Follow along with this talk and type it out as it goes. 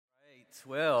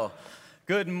Well,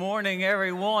 good morning,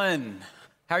 everyone.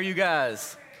 How are you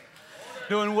guys?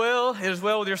 Doing well? It is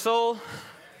well with your soul?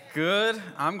 Good.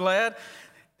 I'm glad.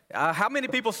 How many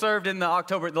people served in the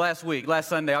last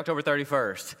Sunday, October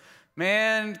 31st?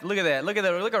 Man, look at that. Look at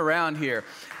that. Look around here.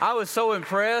 I was so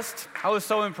impressed.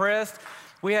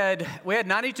 We had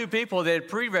 92 people that had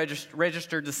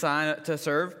pre-registered to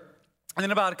serve. And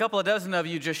then about a couple of dozen of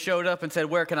you just showed up and said,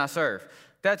 "Where can I serve?"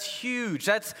 That's huge.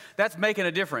 That's making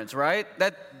a difference, right?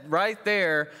 That right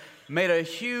there made a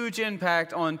huge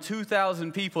impact on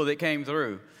 2,000 people that came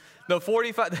through.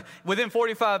 Within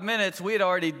 45 minutes, we had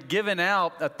already given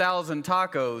out 1,000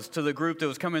 tacos to the group that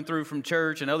was coming through from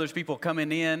church and others people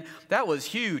coming in. That was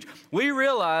huge. We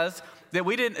realized that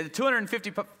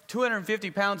 250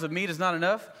 pounds of meat is not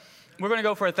enough. We're going to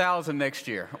go for 1,000 next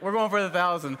year. We're going for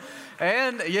 1,000.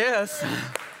 And yes,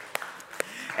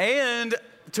 and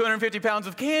 250 pounds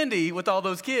of candy with all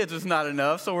those kids is not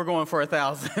enough, so we're going for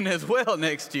 1,000 as well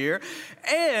next year.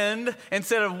 And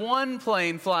instead of one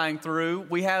plane flying through,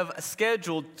 we have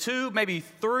scheduled 2, maybe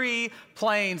 3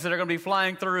 planes that are going to be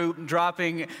flying through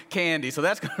dropping candy. So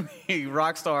that's going to be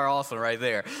rock star awesome right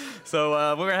there. So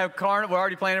we're going to have we're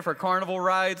already planning for carnival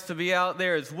rides to be out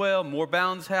there as well, more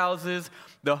bounce houses.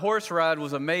 The horse ride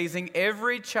was amazing.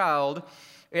 Every child,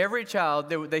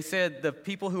 they said the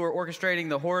people who were orchestrating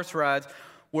the horse rides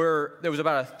there was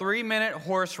about a 3-minute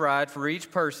horse ride for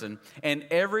each person, and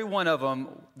every one of them,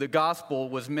 the gospel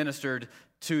was ministered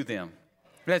to them.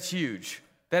 That's huge.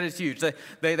 That is huge.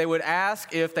 They would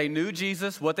ask if they knew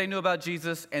Jesus, what they knew about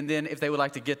Jesus, and then if they would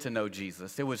like to get to know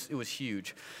Jesus. It was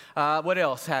huge. What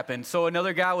else happened? So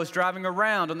another guy was driving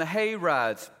around on the hay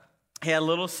rides. He had a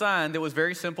little sign that was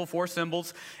very simple, 4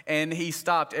 symbols, and he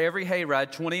stopped every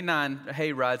hayride, 29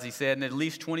 hayrides, he said, and at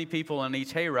least 20 people on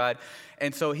each hayride.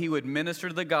 And so he would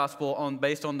minister the gospel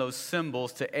based on those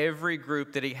symbols to every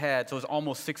group that he had. So it was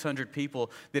almost 600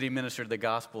 people that he ministered the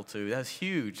gospel to. That's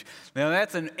huge. Now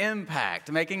that's an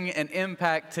impact, making an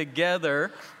impact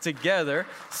together,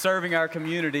 serving our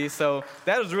community. So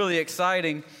that was really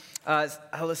exciting.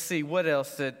 Let's see, what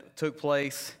else that took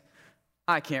place?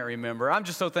 I can't remember. I'm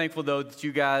just so thankful, though, that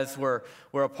you guys were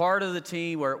a part of the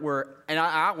team. What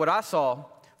I saw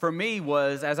for me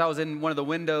was, as I was in one of the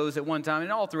windows at one time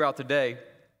and all throughout the day,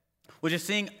 was just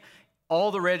seeing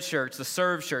all the red shirts, the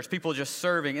serve shirts, people just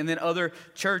serving, and then other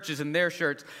churches in their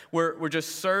shirts were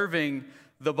just serving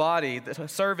the body,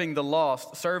 serving the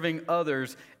lost, serving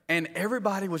others, and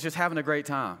everybody was just having a great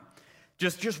time.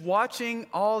 Just watching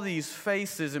all these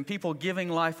faces and people giving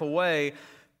life away.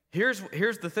 Here's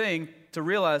the thing to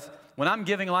realize: when I'm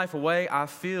giving life away, I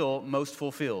feel most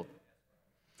fulfilled.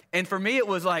 And for me, it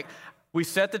was like we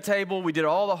set the table, we did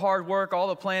all the hard work, all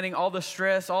the planning, all the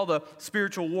stress, all the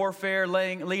spiritual warfare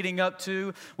leading up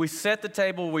to. We set the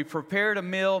table, we prepared a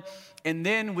meal, and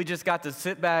then we just got to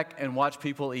sit back and watch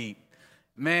people eat.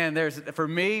 Man,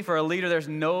 for a leader, there's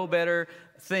no better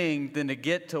thing than to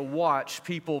get to watch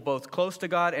people both close to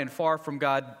God and far from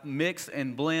God mix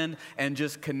and blend and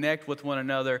just connect with one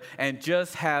another and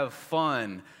just have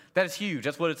fun. That is huge.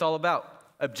 That's what it's all about.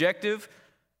 Objective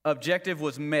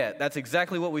was met. That's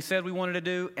exactly what we said we wanted to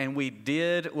do, and we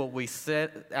did what we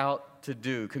set out to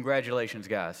do. Congratulations,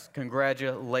 guys.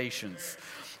 Congratulations.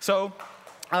 So,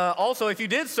 also, if you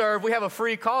did serve, we have a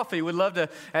free coffee. We'd love to,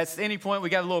 at any point, we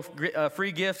got a little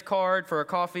free gift card for a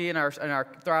coffee in our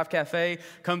Thrive Cafe.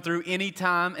 Come through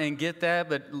anytime and get that,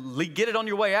 but get it on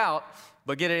your way out.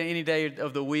 But get it any day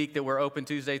of the week that we're open,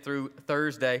 Tuesday through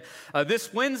Thursday. This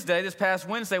past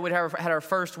Wednesday, we had our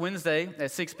first Wednesday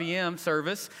at 6 p.m.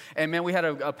 service. And man, we had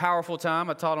a powerful time.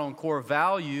 I taught on core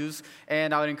values.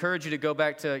 And I would encourage you to go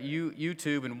back to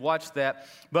YouTube and watch that.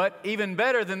 But even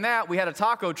better than that, we had a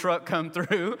taco truck come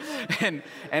through. And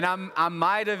I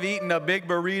might have eaten a big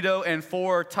burrito and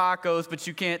 4 tacos, but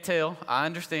you can't tell. I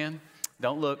understand.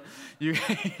 Don't look. You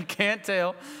can't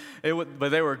tell. But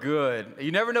they were good.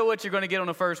 You never know what you're going to get on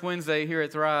the first Wednesday here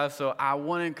at Thrive, so I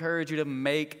want to encourage you to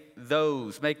make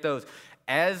those.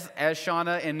 As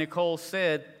Shauna and Nicole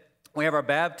said, we have our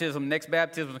next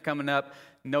baptism coming up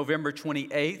November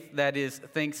 28th. That is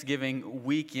Thanksgiving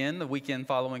weekend, the weekend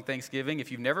following Thanksgiving.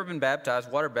 If you've never been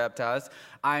baptized, water baptized,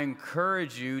 I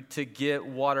encourage you to get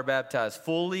water baptized,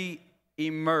 fully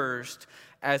immersed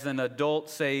as an adult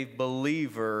saved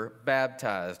believer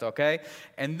baptized, okay?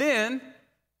 And then,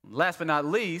 last but not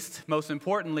least, most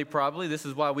importantly probably, this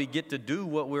is why we get to do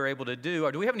what we're able to do.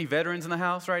 Or do we have any veterans in the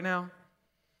house right now?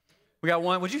 We got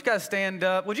one. Would you guys stand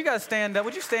up? Would you stand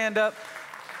up?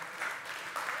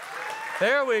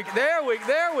 There we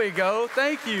go.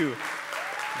 Thank you.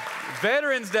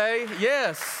 Veterans Day,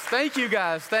 yes. Thank you,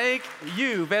 guys. Thank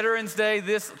you. Veterans Day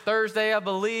this Thursday, I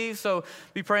believe. So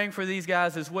be praying for these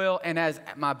guys as well. And as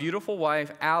my beautiful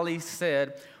wife, Allie,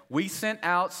 said, we sent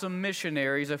out some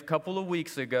missionaries a couple of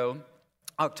weeks ago,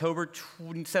 October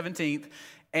 17th.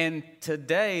 And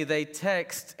today they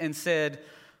text and said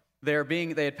they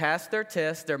had passed their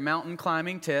test, their mountain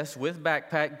climbing test with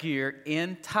backpack gear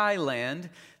in Thailand.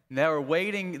 They were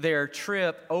waiting their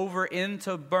trip over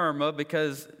into Burma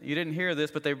because you didn't hear this,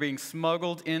 but they're being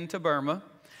smuggled into Burma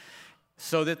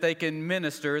so that they can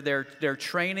minister. They're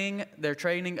training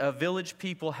village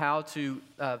people how to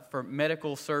for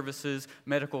medical services,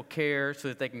 medical care, so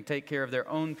that they can take care of their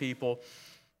own people.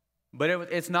 But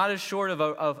it's not as short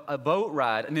of a boat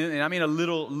ride, and I mean a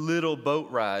little boat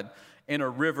ride in a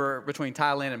river between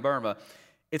Thailand and Burma.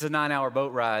 It's a 9-hour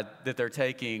boat ride that they're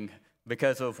taking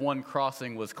because of one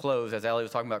crossing was closed. As Allie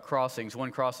was talking about crossings, one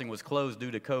crossing was closed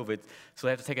due to COVID, so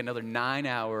they have to take another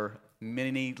 9-hour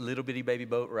mini little bitty baby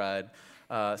boat ride.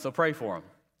 So pray for them.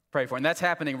 Pray for them. And that's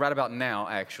happening right about now,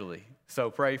 actually. So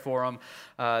pray for them.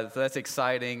 So that's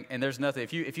exciting. And there's nothing,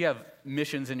 if you have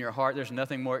missions in your heart, there's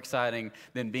nothing more exciting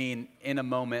than being in a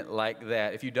moment like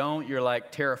that. If you don't, you're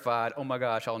like terrified. Oh my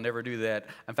gosh, I'll never do that.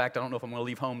 In fact, I don't know if I'm going to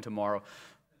leave home tomorrow.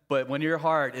 But when your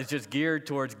heart is just geared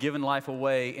towards giving life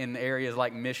away in areas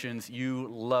like missions, you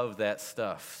love that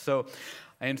stuff. So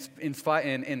in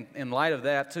light of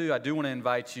that, too, I do want to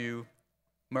invite you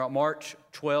March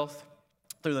 12th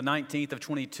through the 19th of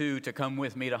 22 to come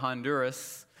with me to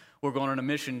Honduras. We're going on a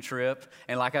mission trip.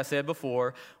 And like I said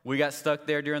before, we got stuck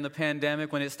there during the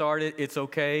pandemic when it started. It's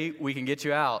okay. We can get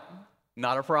you out.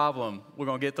 Not a problem. We're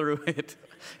going to get through it.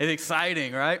 It's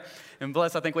exciting, right? And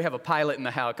plus, I think we have a pilot in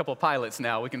the house, a couple of pilots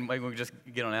now. We can just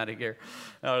get on out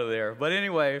of there. But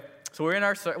anyway, so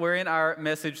we're in our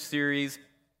message series,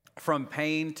 From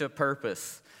Pain to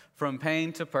Purpose. From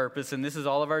pain to purpose, and this is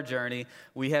all of our journey.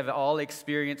 We have all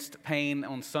experienced pain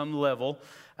on some level.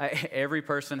 Every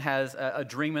person has a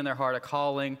dream in their heart, a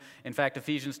calling. In fact,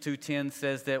 Ephesians 2:10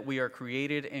 says that we are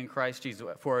created in Christ Jesus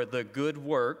for the good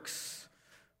works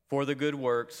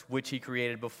which he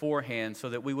created beforehand so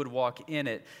that we would walk in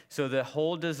it. So the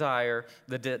whole desire,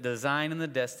 the design and the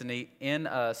destiny in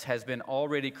us has been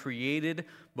already created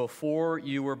before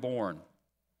you were born.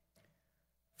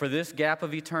 For this gap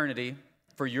of eternity,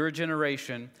 for your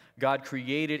generation, God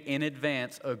created in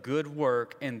advance a good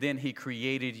work, and then he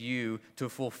created you to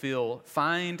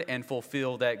find and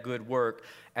fulfill that good work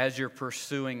as you're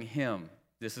pursuing him.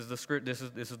 This is the script, this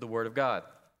is the word of God.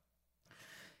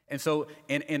 And so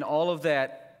in all of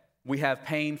that, we have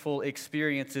painful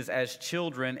experiences as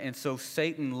children, and so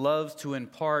Satan loves to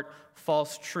impart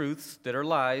false truths that are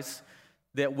lies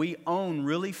that we own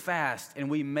really fast,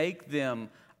 and we make them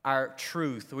our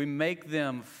truth. We make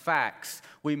them facts.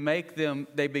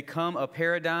 They become a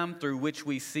paradigm through which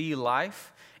we see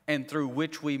life and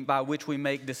by which we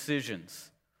make decisions.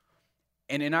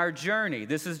 And in our journey,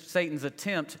 this is Satan's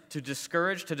attempt to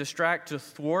discourage, to distract, to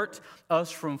thwart us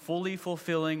from fully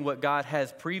fulfilling what God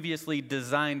has previously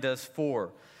designed us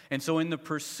for. And so in the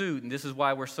pursuit, and this is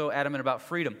why we're so adamant about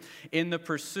freedom, in the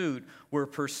pursuit, we're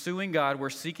pursuing God, we're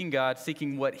seeking God,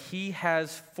 seeking what he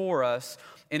has for us.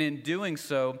 And in doing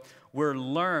so,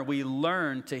 we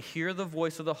learn to hear the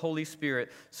voice of the Holy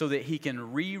Spirit so that he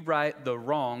can rewrite the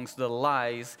wrongs, the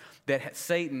lies that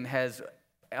Satan has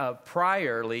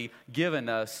priorly given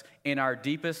us in our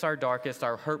deepest, our darkest,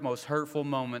 our most hurtful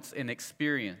moments and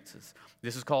experiences.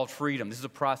 This is called freedom. This is a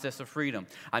process of freedom.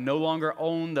 I no longer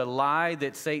own the lie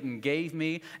that Satan gave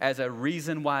me as a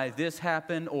reason why this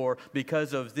happened, or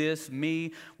because of this,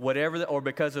 me, whatever, or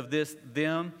because of this,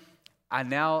 them. I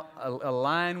now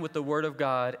align with the Word of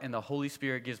God, and the Holy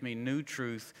Spirit gives me new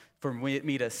truth for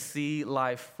me to see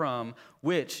life from,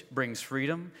 which brings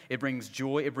freedom, it brings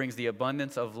joy, it brings the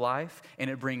abundance of life, and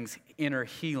it brings inner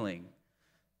healing.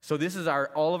 So this is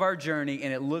all of our journey,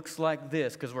 and it looks like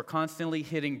this because we're constantly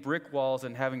hitting brick walls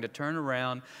and having to turn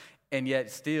around, and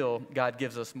yet still God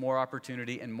gives us more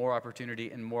opportunity and more opportunity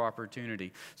and more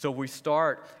opportunity. So we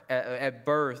start at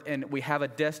birth, and we have a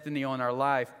destiny on our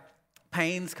life.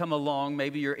 Pains come along.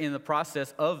 Maybe you're in the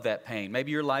process of that pain.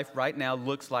 Maybe your life right now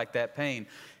looks like that pain.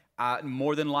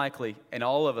 More than likely, and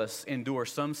all of us endure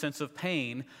some sense of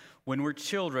pain when we're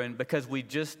children because we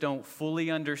just don't fully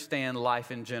understand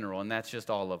life in general, and that's just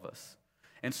all of us.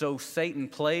 And so Satan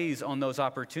plays on those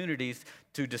opportunities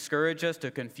to discourage us,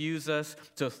 to confuse us,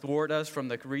 to thwart us from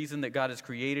the reason that God has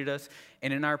created us.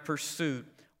 And in our pursuit,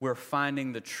 we're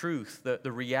finding the truth,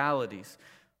 the realities.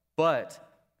 But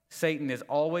Satan is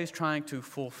always trying to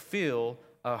fulfill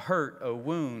a hurt, a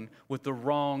wound with the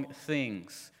wrong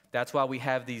things. That's why we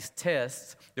have these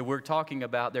tests that we're talking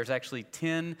about. There's actually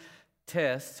 10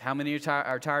 tests. How many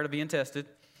are tired of being tested?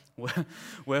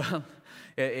 Well,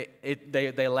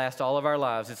 they last all of our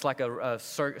lives. It's like a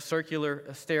circular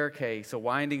staircase, a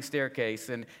winding staircase,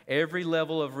 and every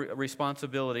level of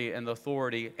responsibility and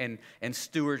authority and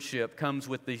stewardship comes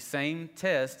with the same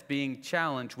test being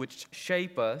challenged, which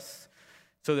shape us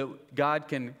so that God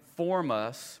can form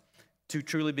us to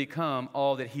truly become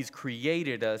all that He's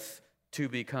created us to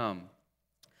become.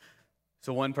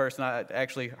 So one person, I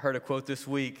actually heard a quote this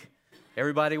week,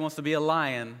 everybody wants to be a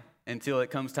lion until it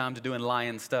comes time to doing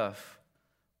lion stuff.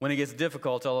 When it gets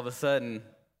difficult, all of a sudden,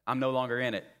 I'm no longer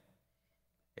in it.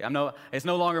 It's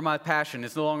no longer my passion.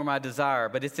 It's no longer my desire.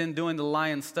 But it's in doing the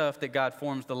lion stuff that God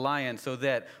forms the lion so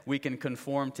that we can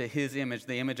conform to His image,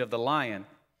 the image of the lion,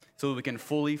 so that we can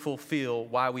fully fulfill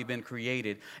why we've been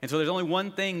created. And so there's only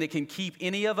one thing that can keep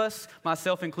any of us,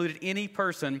 myself included, any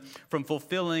person, from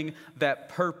fulfilling that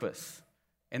purpose,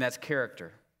 and that's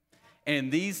character.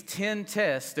 And these 10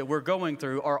 tests that we're going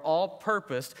through are all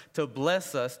purposed to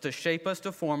bless us, to shape us,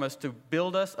 to form us, to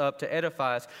build us up, to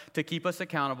edify us, to keep us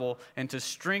accountable, and to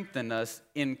strengthen us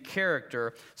in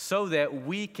character so that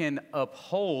we can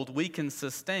uphold, we can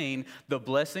sustain the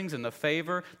blessings and the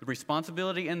favor, the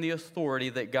responsibility and the authority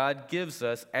that God gives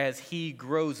us as He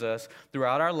grows us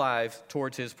throughout our lives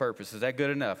towards His purpose. Is that good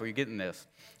enough? Are you getting this?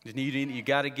 You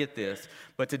got to get this.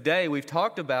 But today we've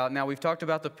talked about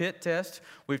the pit test,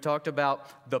 we've talked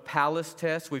about the palace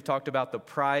test, we've talked about the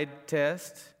pride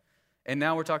test, and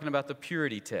now we're talking about the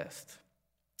purity test.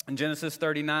 In Genesis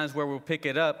 39 is where we'll pick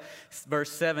it up.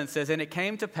 Verse 7 says, "And it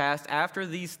came to pass after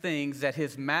these things that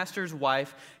his master's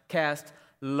wife cast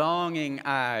longing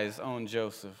eyes on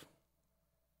Joseph."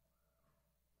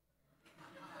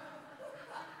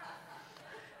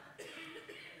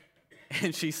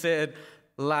 And she said,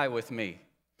 "Lie with me."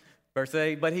 Verse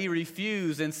 8, "But he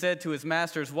refused and said to his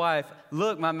master's wife,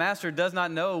 'Look, my master does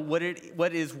not know what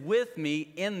is with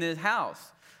me in this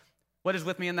house.'" What is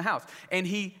with me in the house? "And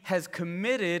he has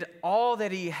committed all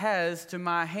that he has to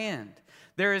my hand.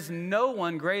 There is no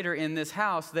one greater in this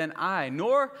house than I,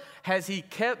 nor has he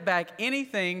kept back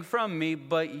anything from me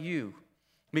but you,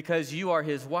 because you are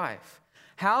his wife.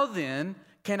 How then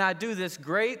can I do this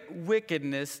great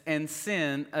wickedness and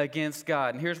sin against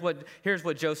God?" And here's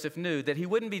what Joseph knew, that he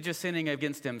wouldn't be just sinning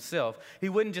against himself. He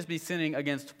wouldn't just be sinning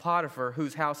against Potiphar,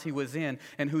 whose house he was in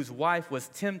and whose wife was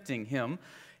tempting him.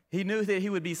 He knew that he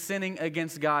would be sinning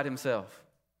against God himself.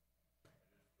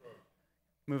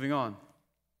 Moving on.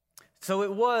 "So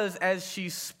it was as she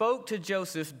spoke to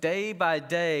Joseph day by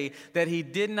day that he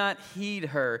did not heed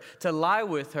her, to lie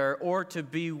with her or to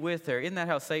be with her." Isn't that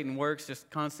how Satan works? Just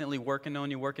constantly working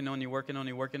on you.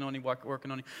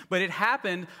 But it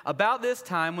happened about this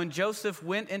time when Joseph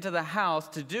went into the house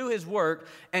to do his work,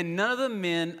 and none of the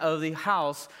men of the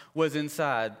house was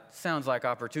inside. Sounds like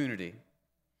opportunity.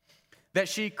 "That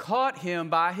she caught him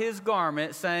by his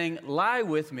garment, saying, 'Lie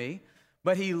with me.'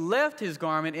 But he left his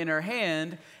garment in her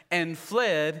hand and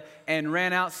fled and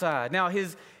ran outside." Now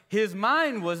his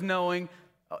mind was knowing,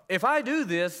 if I do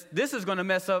this, this is going to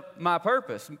mess up my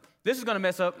purpose. This is going to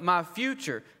mess up my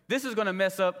future. This is going to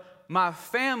mess up my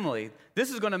family.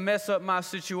 This is going to mess up my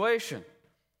situation.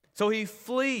 So he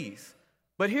flees.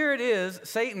 But here it is,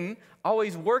 Satan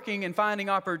always working and finding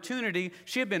opportunity.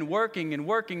 She had been working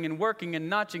and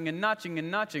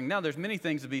notching. Now there's many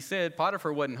things to be said.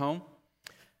 Potiphar wasn't home.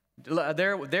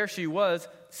 There she was,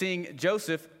 seeing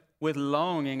Joseph with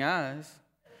longing eyes.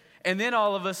 And then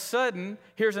all of a sudden,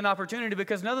 here's an opportunity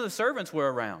because none of the servants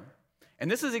were around.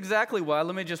 And this is exactly why,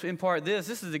 let me just impart this.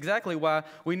 This is exactly why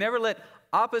we never let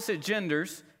opposite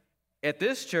genders at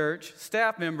this church,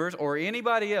 staff members, or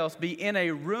anybody else be in a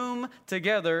room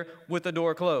together with the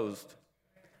door closed.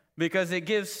 Because it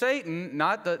gives Satan,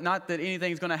 not that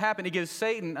anything's going to happen, it gives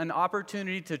Satan an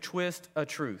opportunity to twist a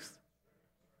truth.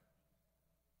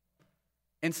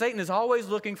 And Satan is always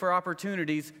looking for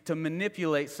opportunities to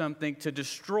manipulate something to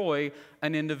destroy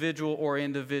an individual or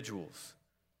individuals.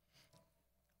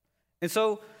 And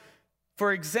so,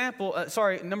 for example,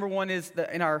 number one is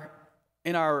that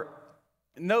in our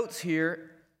notes here,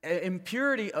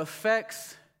 impurity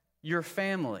affects your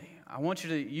family. I want you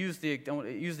to use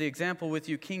the example with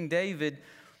you. King David,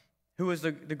 who was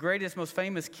the greatest, most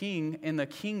famous king in the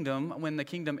kingdom when the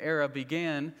kingdom era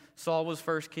began. Saul was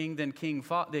first king, then King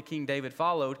David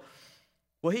followed.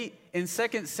 Well, in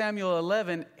 2 Samuel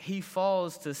 11, he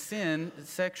falls to sin,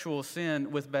 sexual sin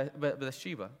with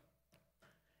Bathsheba.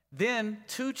 Then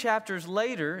 2 chapters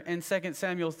later, in 2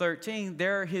 Samuel 13,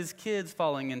 there are his kids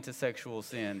falling into sexual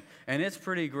sin, and it's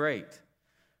pretty great.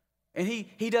 And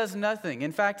he does nothing.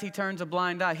 In fact, he turns a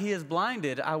blind eye. He is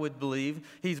blinded, I would believe.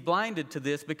 He's blinded to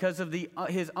this because of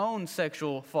his own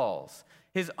sexual falls,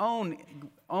 his own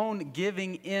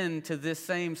giving in to this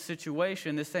same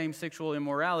situation, this same sexual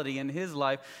immorality in his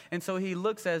life. And so he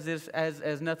looks as if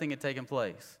as nothing had taken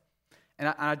place.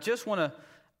 And I just want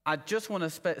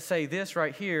to say this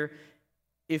right here.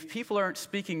 If people aren't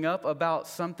speaking up about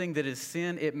something that is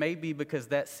sin, it may be because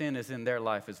that sin is in their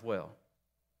life as well.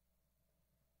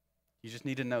 You just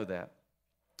need to know that.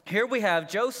 Here we have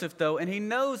Joseph, though, and he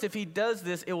knows if he does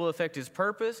this, it will affect his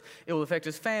purpose, it will affect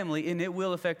his family, and it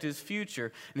will affect his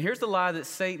future. And here's the lie that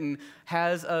Satan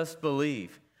has us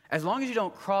believe. As long as you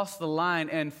don't cross the line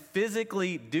and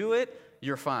physically do it,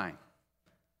 you're fine.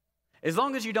 As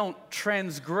long as you don't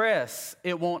transgress,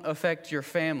 it won't affect your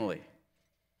family.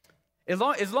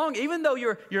 Even though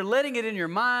you're letting it in your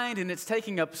mind and it's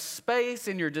taking up space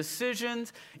in your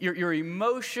decisions, your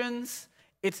emotions,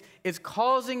 it's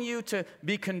causing you to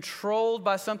be controlled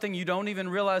by something you don't even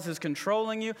realize is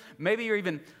controlling you. Maybe you're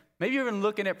even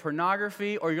looking at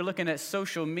pornography, or you're looking at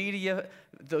social media.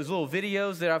 Those little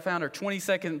videos that I found are 20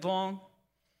 seconds long,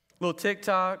 little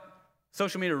TikTok,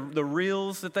 social media, the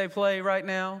reels that they play right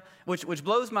now, which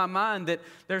blows my mind that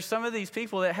there's some of these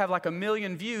people that have like 1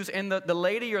 million views, and the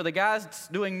lady or the guy's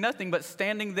doing nothing but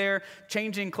standing there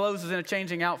changing clothes in a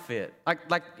changing outfit.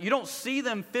 Like you don't see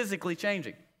them physically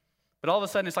changing. But all of a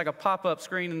sudden, it's like a pop-up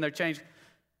screen and they're changing.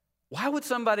 Why would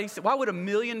 1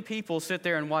 million people sit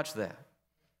there and watch that?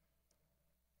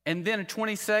 And then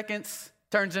 20 seconds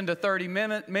turns into 30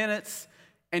 minutes,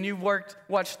 and you've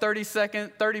watched 30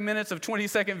 minutes of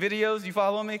 20-second videos. You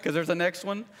follow me? Because there's a next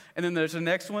one, and then there's a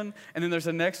next one, and then there's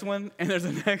a next one, and there's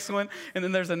a next one, and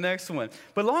then there's a next one.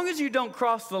 But as long as you don't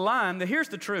cross the line, here's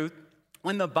the truth.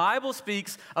 When the Bible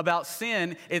speaks about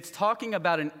sin, it's talking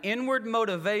about an inward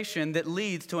motivation that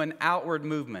leads to an outward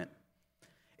movement.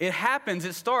 It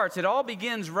all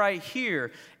begins right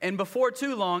here. And before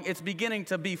too long, it's beginning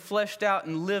to be fleshed out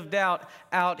and lived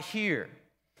out here.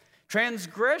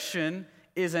 Transgression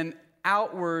is an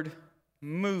outward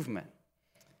movement.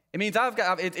 It means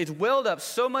it's welled up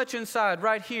so much inside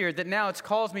right here that now it's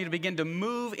caused me to begin to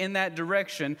move in that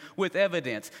direction with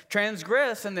evidence.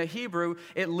 Transgress in the Hebrew,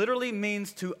 it literally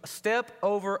means to step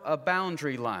over a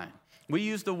boundary line. We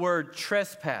use the word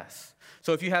trespass.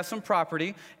 So if you have some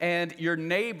property and your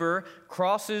neighbor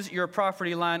crosses your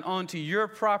property line onto your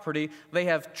property, they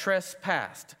have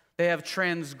trespassed. They have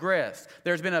transgressed.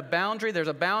 There's a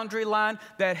boundary line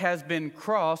that has been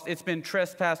crossed. It's been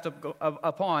trespassed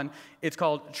upon. It's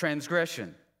called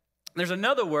transgression. There's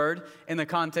another word in the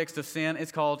context of sin.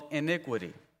 It's called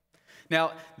iniquity.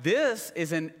 Now, this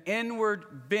is an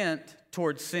inward bent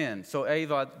towards sin. So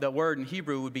avon, the word in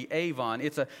Hebrew would be avon.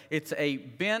 It's a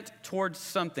bent towards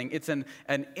something. It's an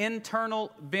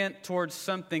internal bent towards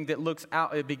something that looks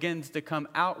out. It begins to come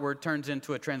outward, turns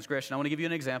into a transgression. I want to give you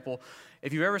an example.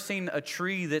 If you've ever seen a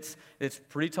tree that's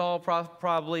pretty tall,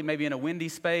 probably, maybe in a windy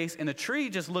space, and the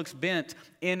tree just looks bent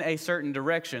in a certain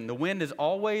direction. The wind has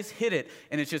always hit it,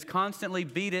 and it's just constantly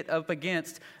beat it up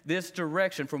against this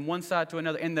direction from one side to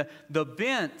another. And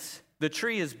the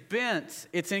tree is bent.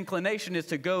 Its inclination is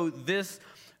to go this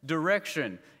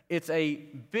direction. It's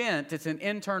an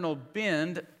internal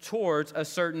bend towards a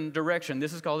certain direction.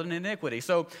 This is called an iniquity.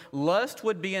 So lust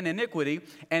would be an iniquity,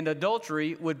 and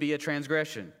adultery would be a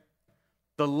transgression.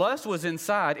 The lust was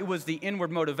inside. It was the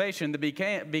inward motivation that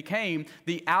became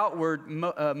the outward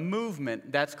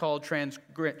movement. That's called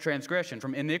transgression,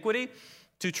 from iniquity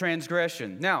to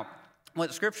transgression. Now,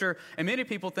 what Scripture, and many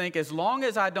people think, as long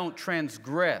as I don't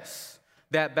transgress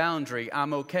that boundary,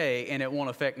 I'm okay and it won't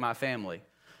affect my family.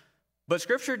 But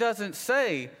Scripture doesn't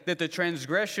say that the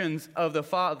transgressions of the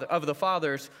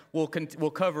fathers will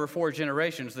cover 4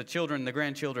 generations, the children, the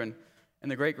grandchildren, and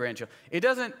the great-grandchildren. It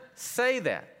doesn't say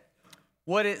that.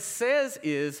 What it says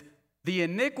is the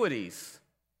iniquities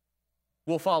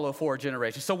will follow 4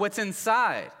 generations. So what's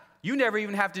inside, you never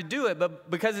even have to do it, but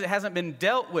because it hasn't been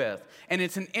dealt with, and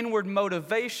it's an inward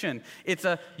motivation,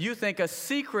 you think a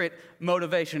secret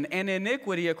motivation, and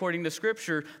iniquity, according to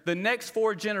Scripture, the next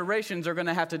 4 generations are going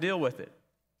to have to deal with it.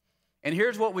 And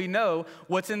here's what we know: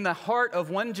 what's in the heart of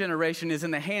one generation is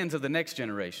in the hands of the next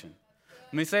generation.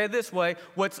 Let me say it this way: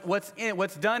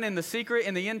 what's done in the secret,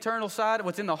 in the internal side,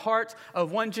 what's in the heart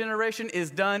of one generation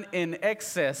is done in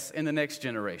excess in the next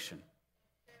generation.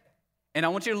 And I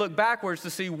want you to look backwards to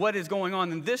see what is going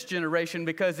on in this generation,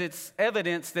 because it's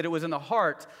evidence that it was in the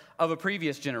heart of a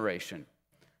previous generation.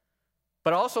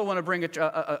 But I also want to bring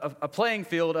a playing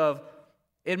field of,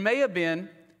 it may have been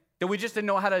that we just didn't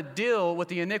know how to deal with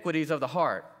the iniquities of the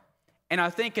heart. And I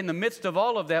think in the midst of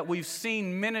all of that, we've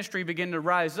seen ministry begin to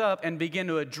rise up and begin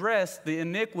to address the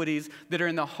iniquities that are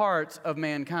in the hearts of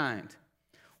mankind.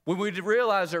 When we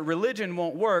realize that religion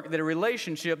won't work, that a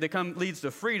relationship that leads to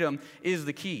freedom is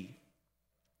the key.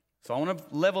 So I want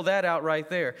to level that out right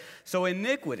there. So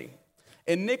iniquity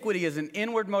is an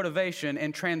inward motivation,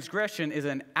 and transgression is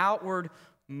an outward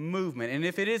movement. And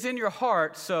if it is in your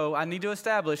heart, so I need to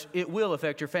establish, it will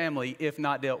affect your family if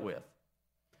not dealt with.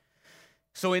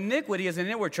 So iniquity is an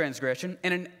inward transgression,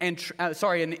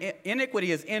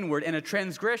 iniquity is inward, and a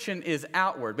transgression is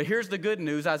outward. But here's the good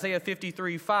news. Isaiah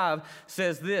 53:5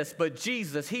 says this, but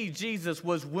Jesus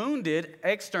was wounded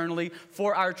externally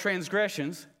for our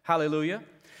transgressions, hallelujah,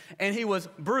 and he was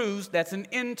bruised, that's an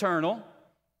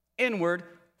inward,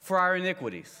 for our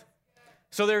iniquities.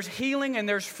 So there's healing and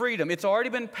there's freedom. It's already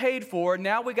been paid for.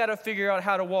 Now we got to figure out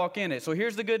how to walk in it. So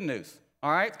here's the good news.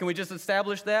 All right, can we just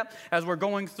establish that as we're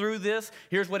going through this?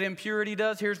 Here's what impurity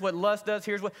does. Here's what lust does.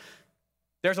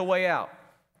 There's a way out.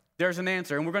 There's an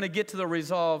answer, and we're going to get to the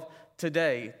resolve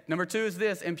today. Number 2 is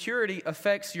this: impurity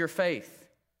affects your faith.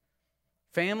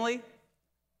 Family,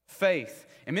 faith.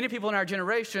 And many people in our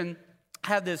generation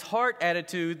have this heart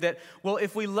attitude that, well,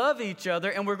 if we love each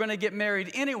other and we're going to get married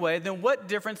anyway, then what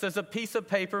difference does a piece of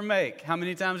paper make? How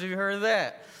many times have you heard of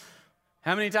that?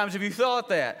 How many times have you thought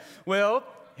that? Well,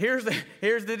 Here's the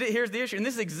issue, and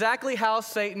this is exactly how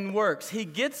Satan works. He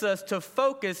gets us to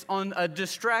focus on a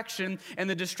distraction, and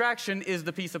the distraction is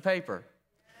the piece of paper.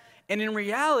 And in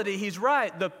reality, he's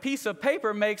right. The piece of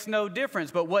paper makes no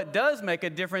difference, but what does make a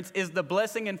difference is the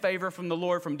blessing and favor from the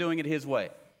Lord from doing it his way.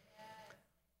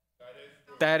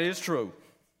 That is true.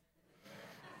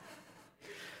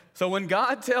 So when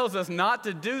God tells us not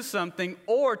to do something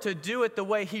or to do it the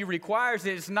way he requires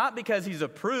it, it's not because he's a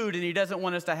prude and he doesn't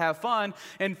want us to have fun.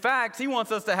 In fact, he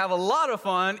wants us to have a lot of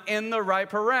fun in the right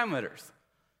parameters.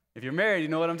 If you're married, you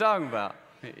know what I'm talking about.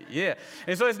 Yeah.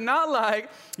 And so it's not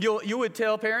like you would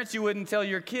tell parents, you wouldn't tell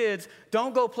your kids,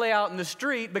 don't go play out in the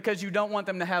street because you don't want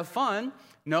them to have fun.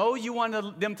 No, you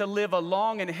want them to live a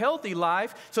long and healthy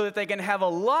life so that they can have a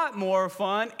lot more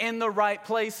fun in the right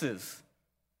places.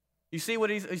 You see what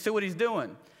he's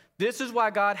doing? This is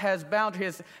why God has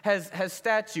boundaries, has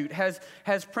statute,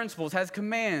 has principles, has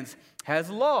commands, has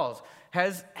laws,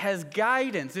 has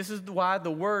guidance. This is why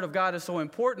the Word of God is so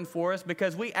important for us,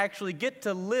 because we actually get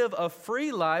to live a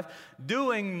free life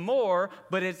doing more,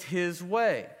 but it's his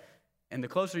way. And the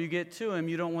closer you get to him,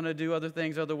 you don't want to do other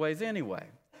things other ways anyway.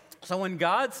 So when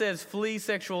God says flee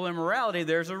sexual immorality,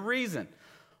 there's a reason.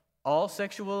 All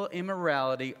sexual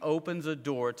immorality opens a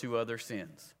door to other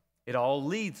sins. It all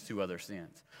leads to other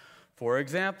sins. For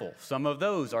example, some of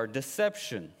those are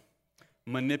deception,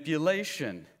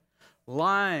 manipulation,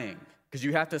 lying, because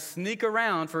you have to sneak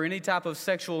around for any type of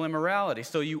sexual immorality.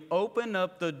 So you open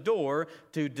up the door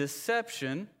to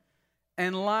deception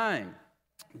and lying.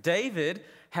 David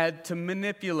had to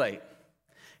manipulate.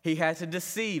 He had to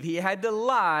deceive. He had to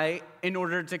lie in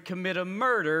order to commit a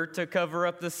murder to cover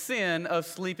up the sin of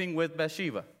sleeping with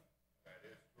Bathsheba.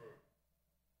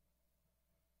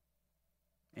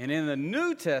 And in the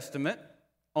New Testament,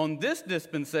 on this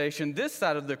dispensation, this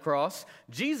side of the cross,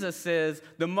 Jesus says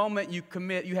the moment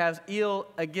you have ill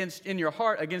in your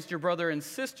heart against your brother and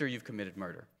sister, you've committed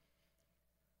murder.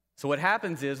 So what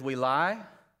happens is we lie,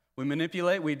 we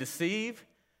manipulate, we deceive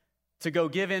to go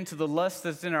give in to the lust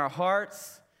that's in our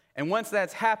hearts. And once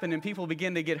that's happened and people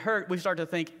begin to get hurt, we start to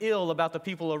think ill about the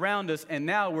people around us, and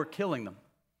now we're killing them.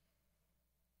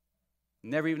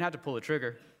 Never even have to pull a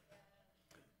trigger.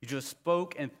 You just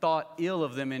spoke and thought ill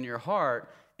of them in your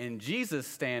heart. In Jesus'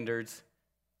 standards,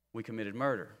 we committed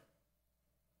murder.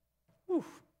 Whew,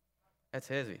 that's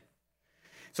heavy.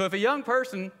 So if a young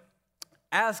person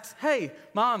asks, hey,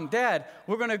 Mom, Dad,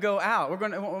 we're going to go out. I'm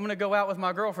going to go out with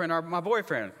my girlfriend or my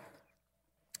boyfriend.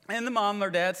 And the mom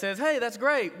or dad says, hey, that's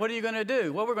great. What are you going to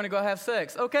do? Well, we're going to go have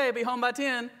sex. Okay, be home by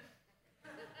 10.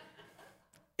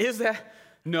 Is that?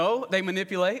 No, they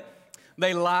manipulate.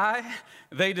 They lie.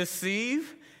 They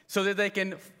deceive, so that they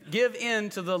can give in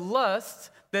to the lust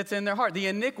that's in their heart, the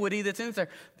iniquity that's in there.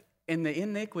 And the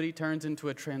iniquity turns into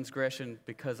a transgression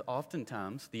because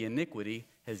oftentimes the iniquity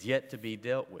has yet to be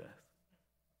dealt with.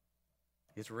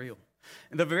 It's real.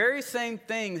 And the very same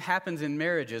thing happens in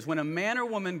marriages. When a man or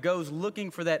woman goes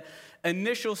looking for that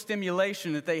initial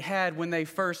stimulation that they had when they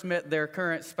first met their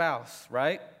current spouse,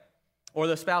 right? or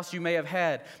the spouse you may have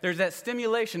had. There's that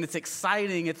stimulation. It's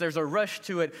exciting. There's a rush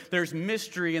to it. There's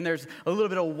mystery, and there's a little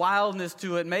bit of wildness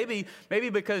to it. Maybe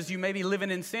because you may be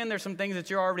living in sin, there's some things that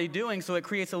you're already doing, so it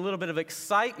creates a little bit of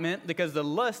excitement because the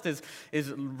lust is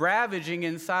ravaging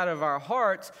inside of our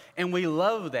hearts, and we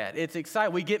love that. It's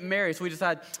exciting. We get married, so we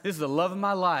decide, this is the love of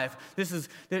my life.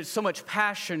 There's so much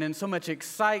passion and so much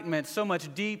excitement, so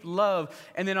much deep love,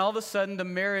 and then all of a sudden the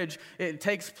marriage, it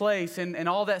takes place, and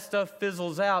all that stuff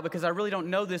fizzles out because I really don't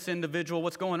know this individual,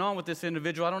 what's going on with this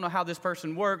individual. I don't know how this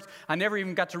person works. I never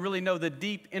even got to really know the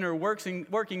deep inner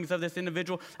workings of this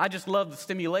individual. I just love the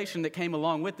stimulation that came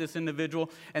along with this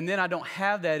individual, and then I don't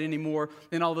have that anymore.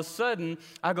 Then all of a sudden,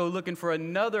 I go looking for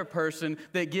another person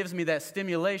that gives me that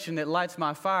stimulation, that lights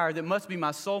my fire, that must be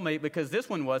my soulmate because this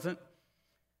one wasn't.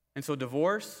 And so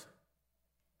divorce,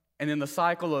 and then the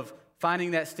cycle of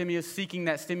finding that stimulus, seeking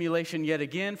that stimulation yet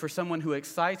again for someone who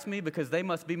excites me because they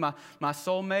must be my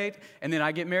soulmate. And then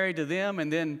I get married to them,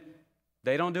 and then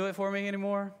they don't do it for me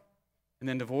anymore. And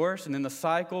then divorce, and then the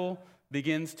cycle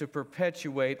begins to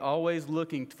perpetuate, always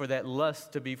looking for that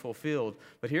lust to be fulfilled.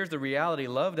 But here's the reality.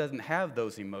 Love doesn't have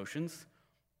those emotions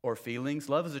or feelings.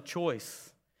 Love is a choice.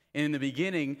 And in the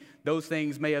beginning, those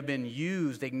things may have been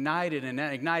used, ignited, and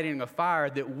igniting a fire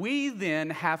that we then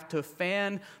have to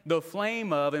fan the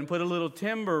flame of and put a little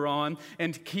timber on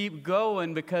and keep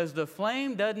going because the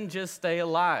flame doesn't just stay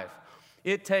alive.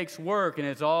 It takes work, and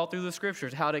it's all through the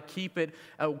scriptures, how to keep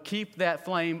that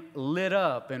flame lit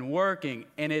up and working,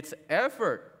 and it's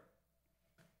effort.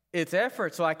 It's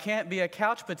effort, so I can't be a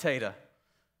couch potato,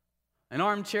 an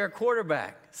armchair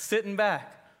quarterback, sitting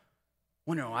back.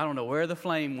 Wondering, I don't know where the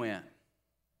flame went.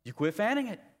 You quit fanning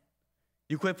it.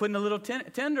 You quit putting a little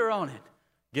tinder on it.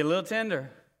 Get a little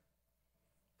tinder.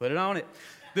 Put it on it.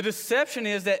 The deception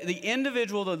is that the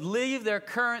individual to leave their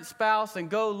current spouse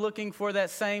and go looking for that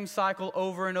same cycle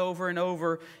over and over and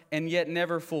over and yet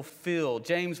never fulfilled.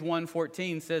 James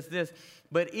 1:14 says this,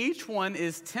 but each one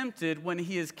is tempted when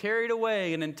he is carried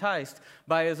away and enticed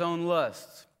by his own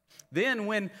lusts. Then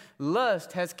when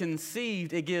lust has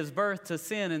conceived, it gives birth to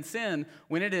sin, and sin,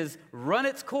 when it has run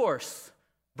its course,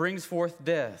 brings forth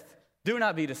death. Do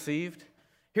not be deceived.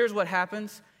 Here's what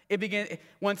happens.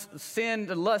 Once sin,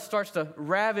 the lust starts to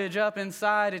ravage up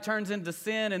inside, it turns into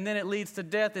sin, and then it leads to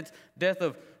death. It's death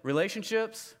of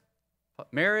relationships,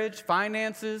 marriage,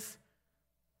 finances,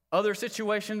 other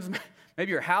situations,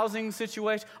 maybe your housing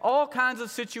situation. All kinds of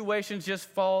situations just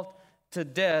fall to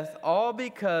death, all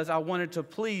because I wanted to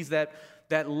please that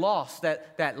loss,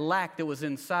 that lack that was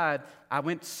inside. I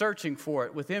went searching for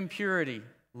it with impurity,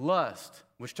 lust,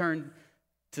 which turned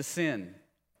to sin.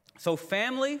 So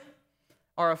family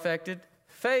are affected,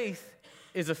 faith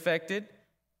is affected,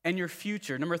 and your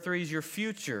future. Number 3 is your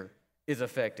future is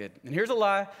affected. And here's a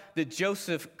lie that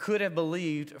Joseph could have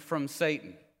believed from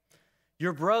Satan.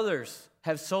 Your brothers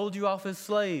have sold you off as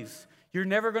slaves. You're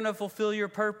never going to fulfill your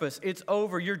purpose. It's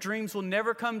over. Your dreams will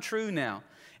never come true now.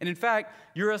 And in fact,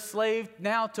 you're a slave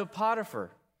now to Potiphar.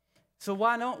 So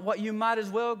why not? You might as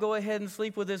well go ahead and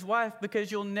sleep with his wife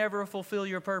because you'll never fulfill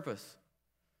your purpose.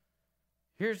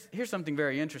 Here's something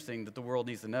very interesting that the world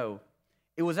needs to know.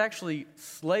 It was actually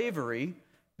slavery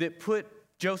that put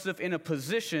Joseph in a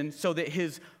position so that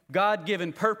his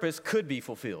God-given purpose could be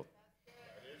fulfilled.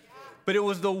 But it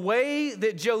was the way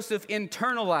that Joseph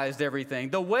internalized everything,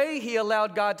 the way he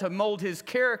allowed God to mold his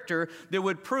character that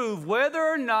would prove whether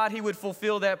or not he would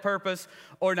fulfill that purpose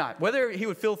or not, whether he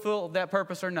would fulfill that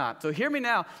purpose or not. So hear me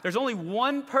now. There's only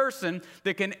one person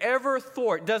that can ever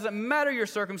thwart. Doesn't matter your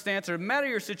circumstance or matter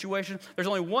your situation. There's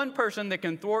only one person that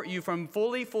can thwart you from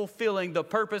fully fulfilling the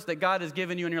purpose that God has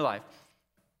given you in your life.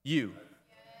 You.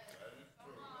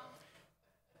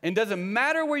 And it doesn't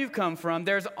matter where you've come from,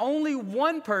 there's only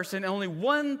one person, only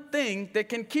one thing that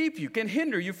can keep you, can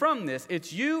hinder you from this.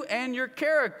 It's you and your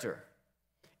character.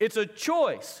 It's a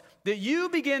choice that you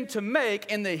begin to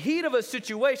make in the heat of a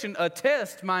situation, a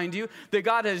test, mind you, that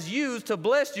God has used to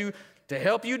bless you, to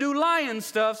help you do lion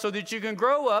stuff so that you can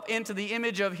grow up into the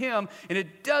image of Him. And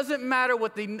it doesn't matter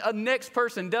what the next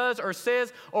person does or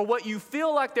says or what you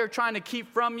feel like they're trying to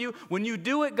keep from you. When you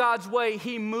do it God's way,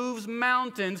 He moves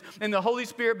mountains and the Holy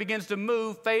Spirit begins to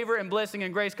move. Favor and blessing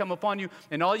and grace come upon you.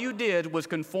 And all you did was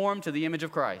conform to the image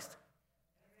of Christ.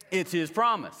 It's His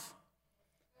promise.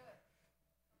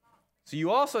 So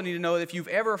you also need to know that if you've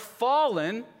ever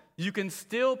fallen, you can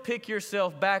still pick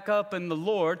yourself back up in the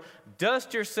Lord,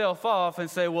 dust yourself off and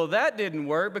say, well, that didn't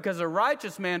work because a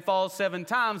righteous man falls 7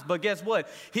 times, but guess what?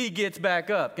 He gets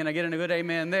back up. Can I get a good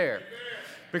amen there? Amen.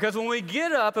 Because when we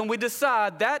get up and we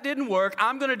decide that didn't work,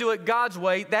 I'm going to do it God's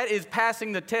way, that is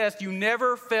passing the test. You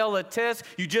never fail a test.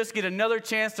 You just get another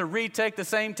chance to retake the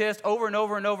same test over and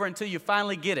over and over until you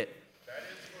finally get it.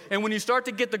 And when you start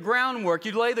to get the groundwork,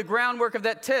 you lay the groundwork of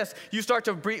that test, you start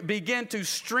to begin to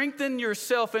strengthen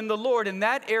yourself in the Lord in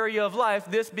that area of life,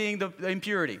 this being the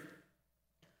impurity.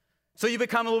 So you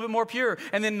become a little bit more pure.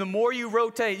 And then the more you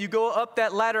rotate, you go up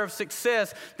that ladder of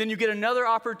success, then you get another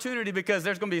opportunity because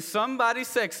there's going to be somebody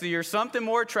sexier, something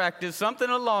more attractive, something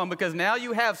along, because now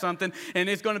you have something, and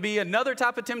it's going to be another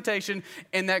type of temptation.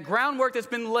 And that groundwork that's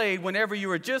been laid whenever you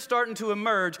are just starting to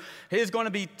emerge is going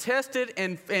to be tested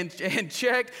and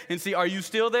checked and see, are you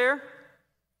still there?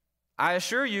 I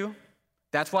assure you,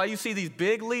 that's why you see these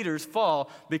big leaders fall,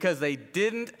 because they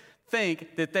didn't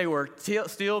think that they were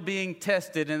still being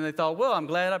tested, and they thought, well, I'm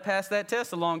glad I passed that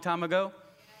test a long time ago.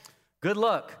 Good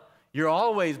luck. You're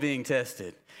always being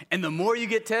tested. And the more you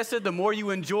get tested, the more you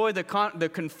enjoy the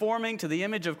conforming to the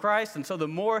image of Christ, and so the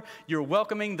more you're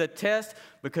welcoming the test,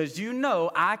 because you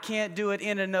know I can't do it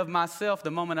in and of myself.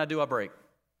 The moment I do, I break.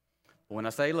 But when I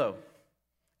stay low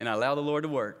and I allow the Lord to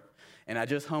work, and I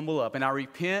just humble up, and I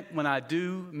repent when I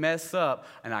do mess up,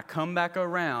 and I come back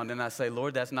around, and I say,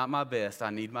 Lord, that's not my best.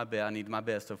 I need my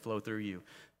best to flow through you.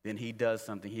 Then he does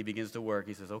something. He begins to work.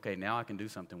 He says, okay, now I can do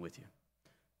something with you.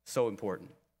 So important.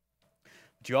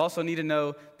 But you also need to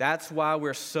know that's why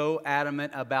we're so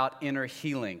adamant about inner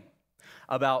healing,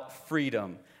 about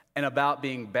freedom, and about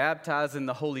being baptized in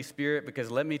the Holy Spirit, because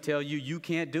let me tell you, you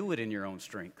can't do it in your own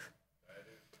strength.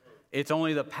 It's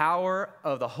only the power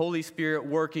of the Holy Spirit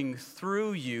working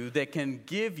through you that can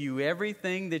give you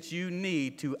everything that you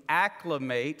need to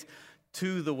acclimate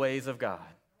to the ways of God.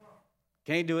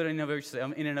 Can't do it in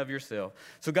and of yourself.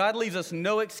 So God leaves us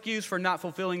no excuse for not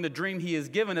fulfilling the dream he has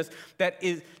given us that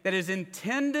is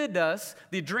intended us,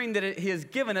 the dream that he has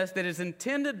given us that is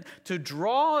intended to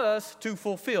draw us to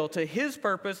fulfill to his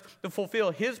purpose, to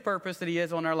fulfill his purpose that he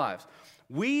has on our lives.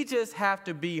 We just have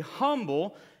to be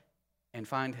humble and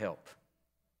find help.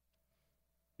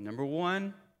 Number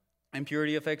one,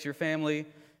 impurity affects your family,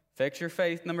 affects your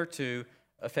faith. Number two,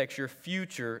 affects your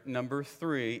future. Number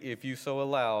three, if you so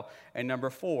allow. And number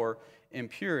four,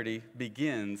 impurity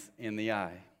begins in the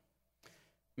eye.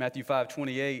 Matthew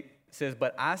 5:28 says,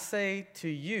 but I say to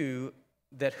you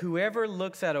that whoever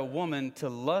looks at a woman to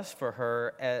lust for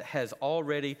her has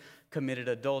already committed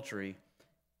adultery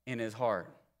in his heart.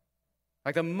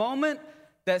 Like the moment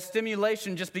that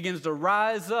stimulation just begins to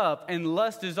rise up and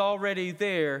lust is already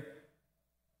there,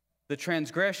 the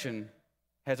transgression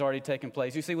has already taken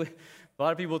place. You see, a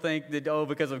lot of people think that,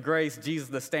 because of grace, Jesus,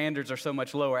 the standards are so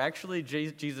much lower. Actually,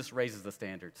 Jesus raises the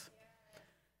standards.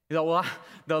 You know, well,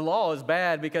 the law is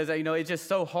bad because, it's just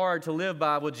so hard to live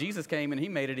by. Well, Jesus came and he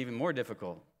made it even more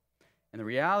difficult. And the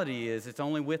reality is it's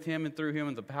only with him and through him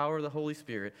and the power of the Holy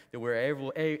Spirit that we're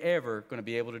ever going to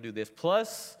be able to do this.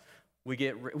 Plus, we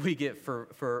get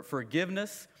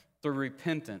forgiveness through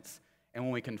repentance. And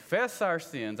when we confess our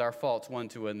sins, our faults one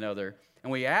to another,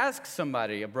 and we ask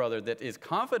somebody, a brother that is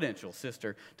confidential,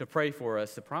 sister, to pray for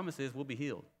us, the promise is we'll be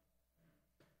healed.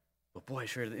 But boy,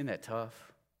 sure, isn't that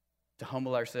tough to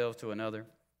humble ourselves to another?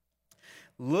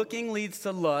 Looking leads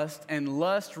to lust, and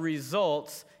lust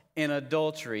results in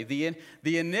adultery. The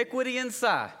iniquity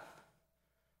inside.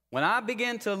 When I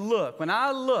begin to look, when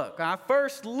I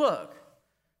first look,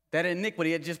 that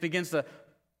iniquity, it just begins to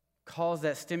cause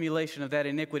that stimulation of that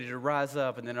iniquity to rise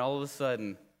up, and then all of a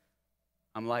sudden,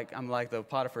 I'm like the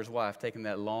Potiphar's wife taking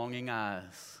that longing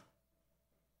eyes.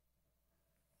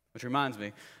 Which reminds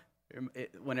me,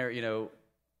 whenever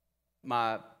when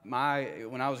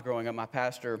I was growing up, my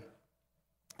pastor,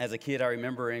 as a kid, I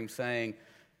remember him saying,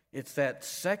 "It's that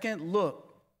second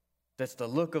look that's the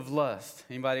look of lust."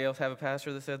 Anybody else have a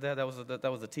pastor that said that? That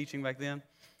was the teaching back then.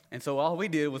 And so all we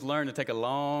did was learn to take a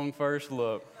long first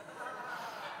look.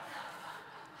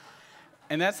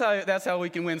 And that's how we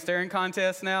can win staring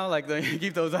contests now. Like,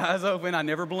 keep those eyes open. I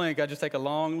never blink. I just take a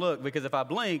long look, because if I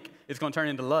blink, it's going to turn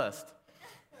into lust.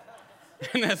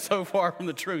 And that's so far from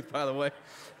the truth, by the way.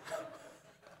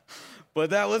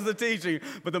 But that was the teaching.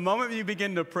 But the moment you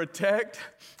begin to protect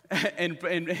and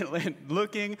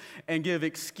looking and give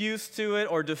excuse to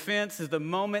it or defense is the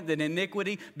moment that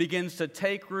iniquity begins to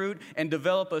take root and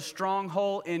develop a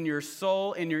stronghold in your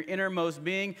soul, in your innermost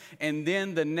being, and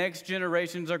then the next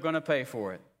generations are going to pay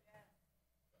for it.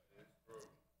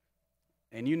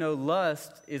 And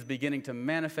lust is beginning to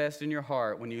manifest in your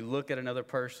heart when you look at another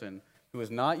person who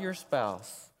is not your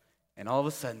spouse, and all of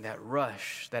a sudden that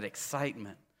rush, that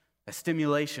excitement, that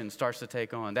stimulation starts to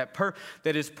take on,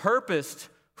 that is purposed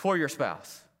for your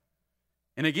spouse.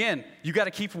 And again, you got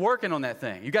to keep working on that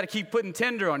thing. You got to keep putting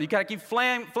tinder on. You got to keep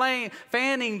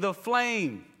fanning the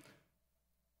flame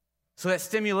so that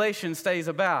stimulation stays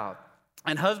about.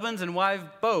 And husbands and wives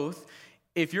both,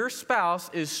 if your spouse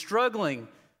is struggling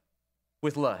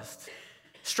with lust,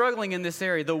 struggling in this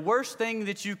area, the worst thing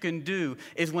that you can do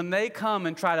is when they come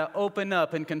and try to open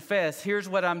up and confess, here's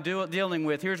what I'm dealing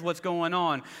with, here's what's going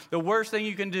on. The worst thing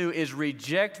you can do is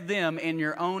reject them in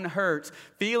your own hurts,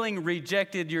 feeling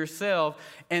rejected yourself,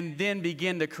 and then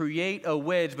begin to create a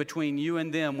wedge between you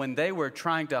and them when they were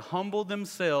trying to humble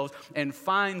themselves and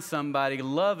find somebody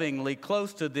lovingly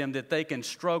close to them that they can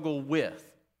struggle with.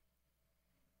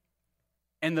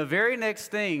 And the very next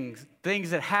things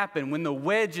that happen when the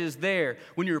wedge is there,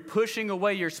 when you're pushing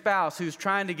away your spouse who's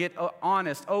trying to get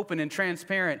honest, open, and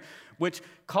transparent, which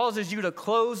causes you to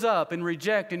close up and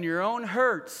reject in your own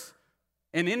hurts,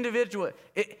 an individual,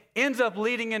 it ends up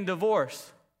leading in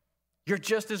divorce. You're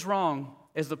just as wrong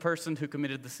as the person who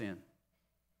committed the sin.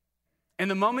 And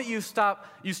the moment you start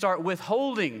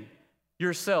withholding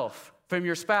yourself from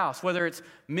your spouse, whether it's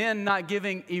men not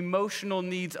giving emotional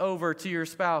needs over to your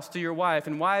spouse, to your wife,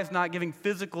 and wives not giving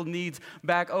physical needs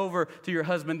back over to your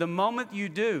husband, the moment you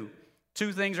do,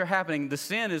 two things are happening. The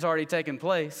sin has already taken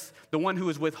place. The one who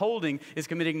is withholding is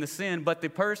committing the sin, but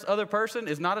the other person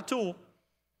is not a tool,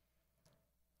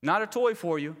 not a toy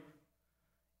for you.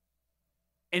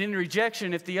 And in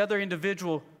rejection, if the other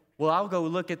individual, well, I'll go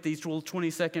look at these little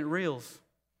 20-second reels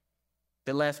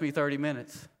that last me 30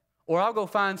 minutes. Or I'll go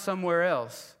find somewhere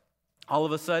else. All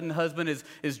of a sudden, husband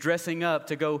is dressing up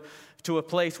to go to a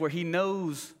place where he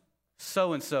knows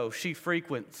so-and-so she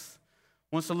frequents.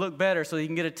 Wants to look better so he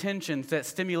can get attention, so that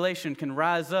stimulation can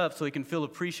rise up so he can feel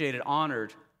appreciated,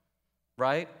 honored,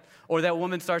 right? Or that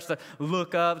woman starts to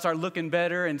look up, start looking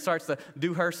better, and starts to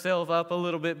do herself up a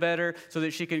little bit better so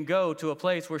that she can go to a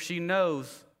place where she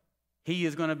knows he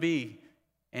is going to be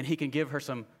and he can give her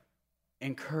some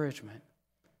encouragement.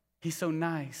 He's so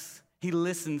nice. He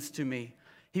listens to me.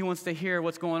 He wants to hear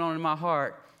what's going on in my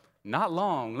heart. Not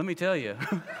long, let me tell you.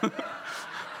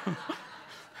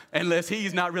 Unless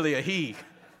he's not really a he.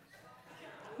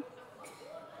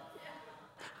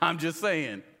 I'm just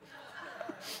saying.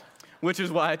 Which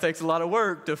is why it takes a lot of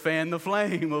work to fan the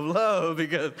flame of love,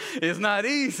 because it's not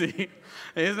easy.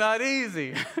 It's not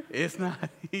easy. It's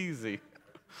not easy.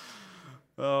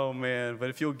 Oh, man. But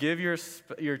if you'll give your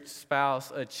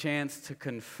spouse a chance to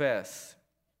confess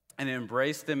and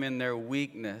embrace them in their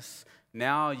weakness,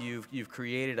 now you've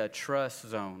created a trust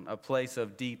zone, a place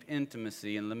of deep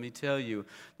intimacy. And let me tell you,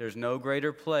 there's no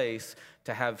greater place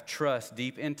to have trust,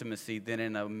 deep intimacy, than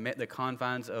in the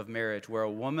confines of marriage, where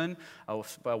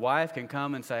a wife can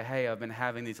come and say, hey, I've been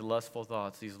having these lustful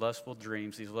thoughts, these lustful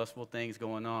dreams, these lustful things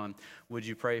going on. Would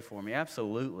you pray for me?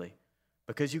 Absolutely.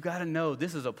 Because you got to know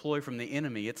this is a ploy from the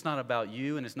enemy. It's not about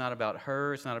you, and it's not about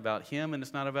her, it's not about him, and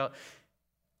it's not about,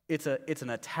 it's an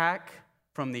attack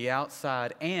from the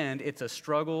outside, and it's a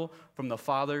struggle from the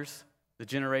fathers, the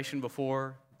generation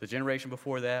before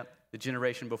that, the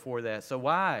generation before that. So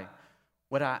why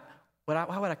would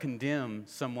I condemn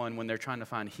someone when they're trying to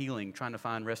find healing, trying to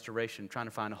find restoration, trying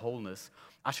to find wholeness?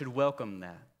 I should welcome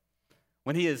that.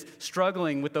 When he is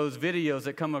struggling with those videos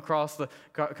that come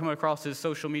across his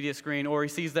social media screen, or he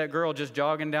sees that girl just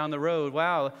jogging down the road,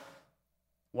 wow,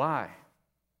 why?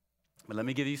 But let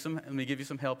me give you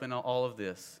some help in all of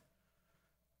this.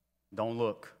 Don't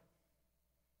look.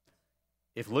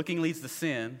 If looking leads to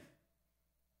sin,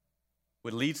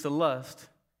 which leads to lust,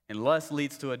 and lust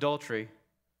leads to adultery,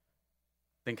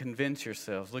 then convince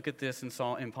yourselves. Look at this in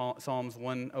Psalms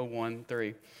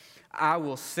 101:3. I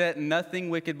will set nothing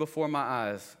wicked before my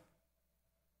eyes.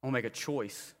 I'll make a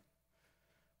choice.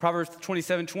 Proverbs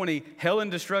 27:20, hell and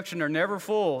destruction are never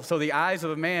full, so the eyes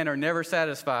of a man are never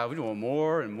satisfied. We want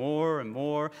more and more and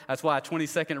more. That's why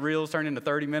 20-second reels turn into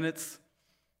 30 minutes.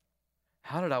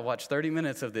 How did I watch 30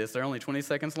 minutes of this? They're only 20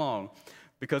 seconds long.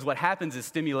 Because what happens is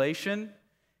stimulation,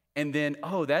 and then,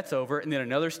 oh, that's over, and then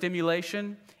another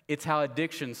stimulation. It's how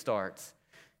addiction starts.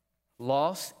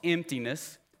 Loss,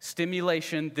 emptiness,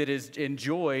 stimulation that is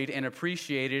enjoyed and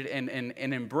appreciated and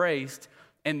embraced,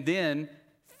 and then,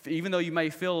 even though you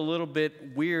may feel a little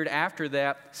bit weird after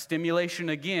that, stimulation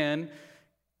again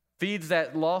feeds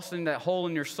that loss in that hole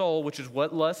in your soul, which is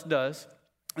what lust does.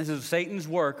 This is Satan's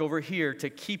work over here to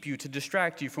keep you, to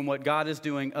distract you from what God is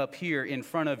doing up here in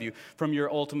front of you, from your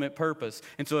ultimate purpose.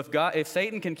 And so if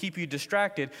Satan can keep you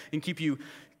distracted and keep you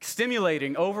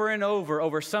stimulating over and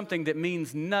over something that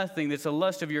means nothing, that's a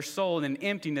lust of your soul and an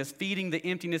emptiness, feeding the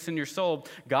emptiness in your soul,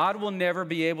 God will never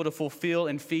be able to fulfill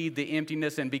and feed the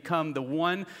emptiness and become the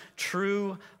one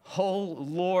true, whole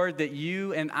Lord that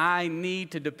you and I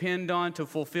need to depend on to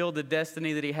fulfill the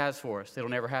destiny that he has for us. It'll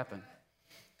never happen.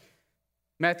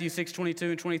 Matthew 6:22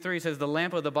 and 23 says, the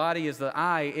lamp of the body is the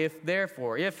eye. If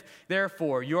therefore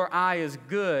your eye is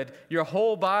good, your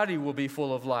whole body will be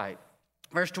full of light.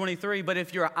 Verse 23, but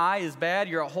if your eye is bad,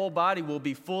 your whole body will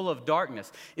be full of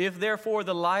darkness. If therefore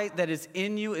the light that is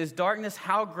in you is darkness,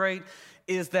 how great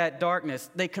is that darkness?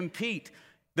 They compete.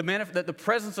 The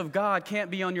presence of God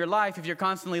can't be on your life if you're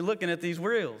constantly looking at these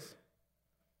reels.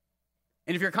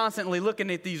 And if you're constantly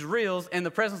looking at these reels and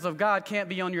the presence of God can't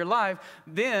be on your life,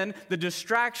 then the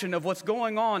distraction of what's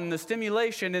going on and the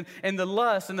stimulation and the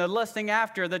lust and the lusting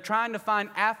after, the trying to find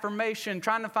affirmation,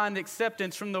 trying to find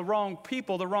acceptance from the wrong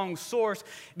people, the wrong source,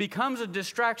 becomes a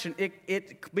distraction.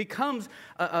 It becomes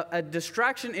a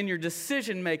distraction in your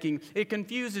decision making. It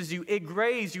confuses you. It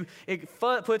grays you. It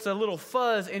puts a little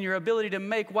fuzz in your ability to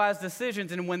make wise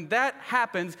decisions. And when that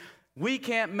happens, we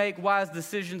can't make wise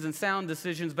decisions and sound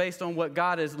decisions based on what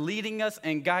God is leading us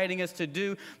and guiding us to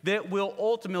do that will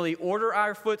ultimately order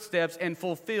our footsteps and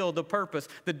fulfill the purpose,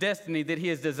 the destiny that he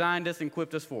has designed us and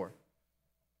equipped us for.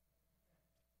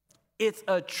 It's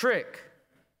a trick.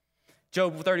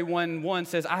 Job 31:1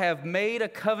 says, I have made a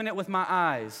covenant with my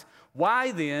eyes.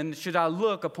 Why then should I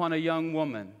look upon a young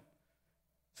woman?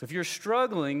 So if you're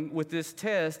struggling with this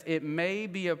test, it may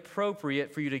be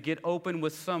appropriate for you to get open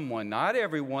with someone. Not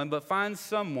everyone, but find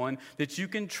someone that you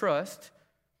can trust.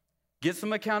 Get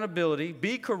some accountability.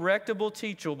 Be correctable,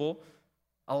 teachable.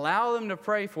 Allow them to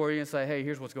pray for you and say, hey,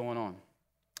 here's what's going on.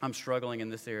 I'm struggling in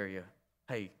this area.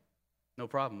 Hey, no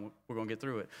problem. We're going to get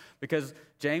through it. Because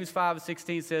James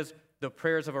 5:16 says, the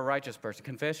prayers of a righteous person.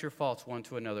 Confess your faults one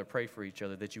to another. Pray for each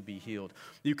other that you be healed.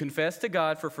 You confess to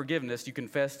God for forgiveness. You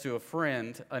confess to a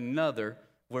friend, another,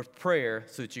 with prayer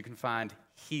so that you can find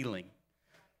healing.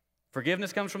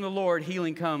 Forgiveness comes from the Lord.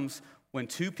 Healing comes when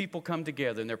two people come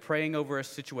together and they're praying over a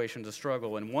situation, a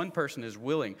struggle, and one person is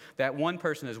willing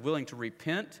to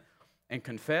repent and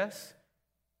confess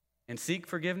and seek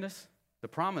forgiveness. The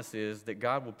promise is that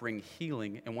God will bring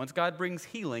healing. And once God brings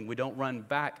healing, we don't run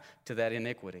back to that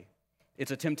iniquity. It's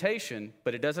a temptation,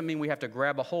 but it doesn't mean we have to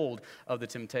grab a hold of the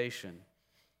temptation.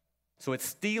 So it's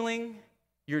stealing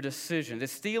your decisions.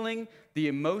 It's stealing the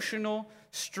emotional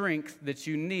strength that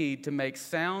you need to make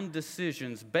sound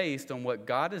decisions based on what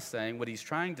God is saying, what he's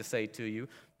trying to say to you,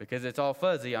 because it's all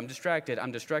fuzzy. I'm distracted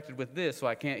with this, so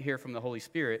I can't hear from the Holy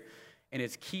Spirit, and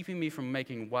it's keeping me from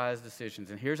making wise decisions.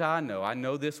 And here's how I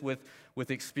know this with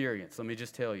experience. Let me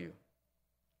just tell you.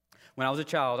 When I was a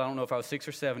child, I don't know if I was 6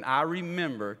 or 7, I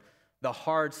remember the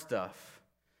hard stuff.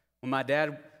 When my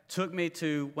dad took me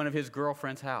to one of his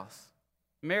girlfriend's house,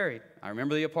 married. I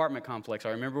remember the apartment complex. I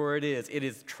remember where it is. It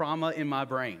is trauma in my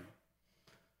brain.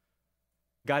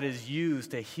 God has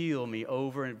used to heal me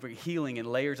over and healing and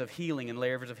layers of healing and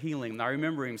layers of healing. And I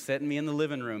remember him setting me in the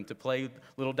living room to play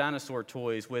little dinosaur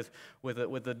toys with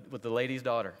the lady's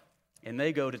daughter. And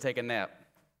they go to take a nap.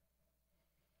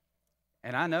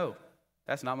 And I know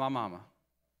that's not my mama.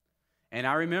 And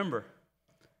I remember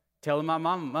telling my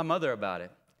mother about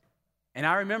it. And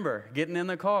I remember getting in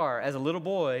the car as a little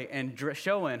boy and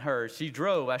showing her.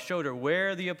 I showed her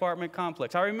where the apartment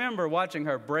complex. I remember watching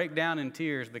her break down in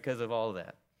tears because of all of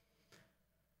that.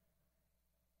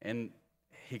 And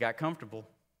he got comfortable.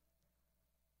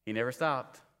 He never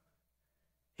stopped.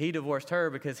 He divorced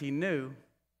her because he knew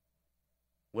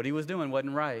what he was doing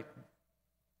wasn't right,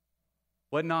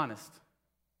 wasn't honest,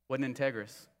 wasn't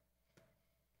integrous.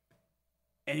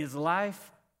 And his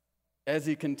life, as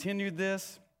he continued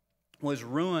this, was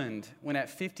ruined when at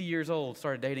 50 years old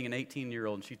started dating an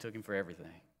 18-year-old and she took him for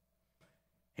everything.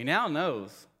 He now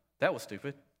knows that was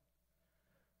stupid.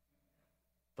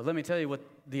 But let me tell you what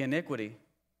the iniquity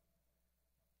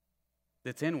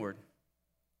that's inward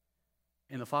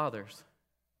in the fathers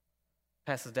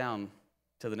passes down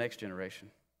to the next generation.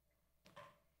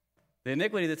 The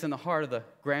iniquity that's in the heart of the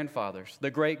grandfathers, the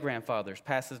great-grandfathers,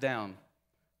 passes down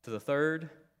to the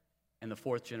third and the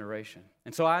fourth generation.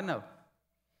 And so I know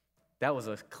that was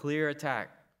a clear attack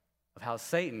of how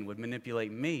Satan would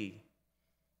manipulate me,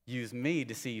 use me,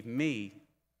 deceive me,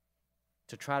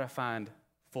 to try to find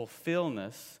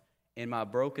fulfillment in my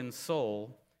broken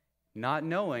soul, not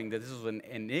knowing that this was an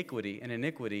iniquity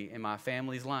in my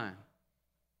family's line,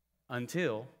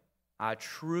 until I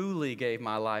truly gave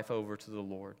my life over to the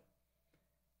Lord.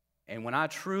 And when I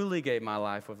truly gave my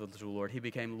life over to the Lord, he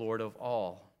became Lord of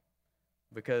all.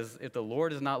 Because if the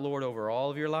Lord is not Lord over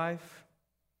all of your life,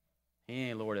 He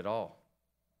ain't Lord at all.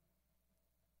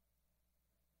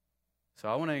 So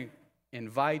I want to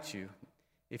invite you,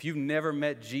 if you've never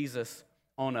met Jesus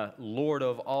on a Lord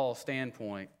of all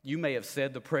standpoint, you may have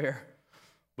said the prayer,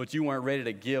 but you weren't ready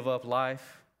to give up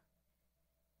life.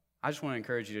 I just want to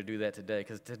encourage you to do that today,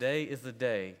 because today is the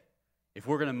day, if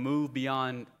we're going to move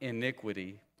beyond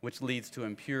iniquity, which leads to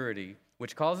impurity,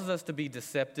 which causes us to be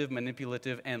deceptive,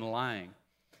 manipulative, and lying.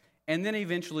 And then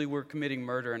eventually we're committing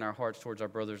murder in our hearts towards our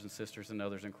brothers and sisters and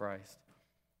others in Christ.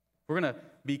 We're going to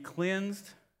be cleansed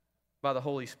by the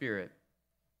Holy Spirit.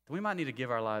 We might need to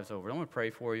give our lives over. I'm going to pray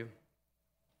for you.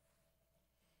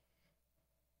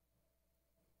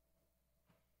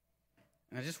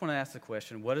 And I just want to ask the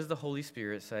question, what is the Holy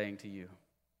Spirit saying to you?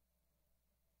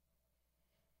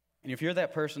 And if you're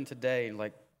that person today,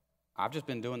 like, I've just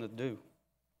been doing the do.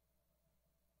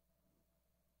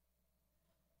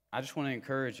 I just want to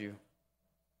encourage you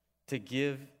to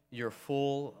give your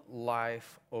full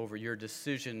life over, your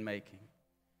decision making,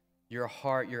 your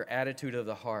heart, your attitude of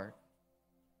the heart.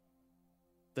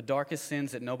 The darkest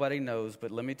sins that nobody knows,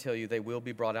 but let me tell you, they will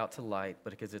be brought out to light,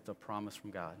 but because it's a promise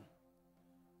from God.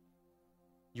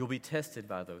 You'll be tested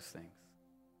by those things.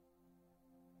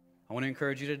 I want to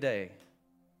encourage you today,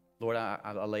 Lord,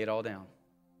 I lay it all down.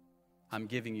 I'm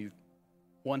giving you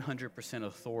 100%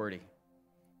 authority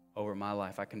over my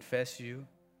life. I confess you,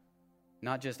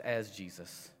 not just as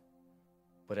Jesus,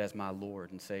 but as my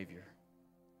Lord and Savior.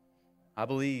 I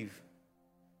believe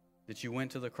that you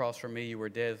went to the cross for me. You were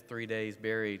dead 3 days,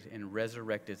 buried, and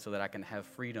resurrected so that I can have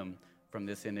freedom from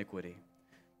this iniquity.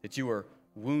 That you were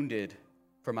wounded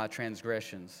for my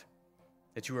transgressions.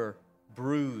 That you were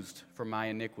bruised for my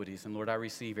iniquities. And Lord, I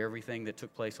receive everything that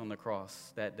took place on the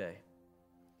cross that day.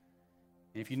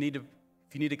 And if you need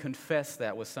to confess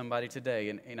that with somebody today,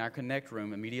 in our Connect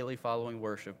room, immediately following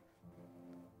worship,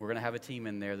 we're going to have a team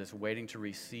in there that's waiting to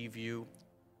receive you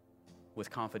with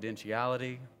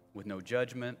confidentiality, with no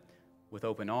judgment, with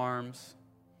open arms,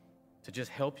 to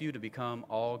just help you to become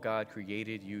all God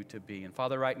created you to be. And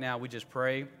Father, right now, we just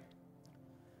pray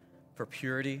for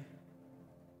purity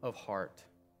of heart,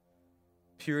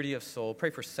 purity of soul. Pray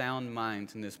for sound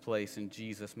minds in this place in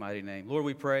Jesus' mighty name. Lord,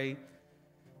 we pray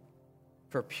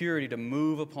for purity to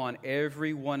move upon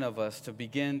every one of us, to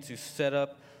begin to set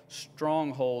up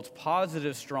strongholds,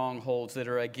 positive strongholds that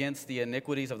are against the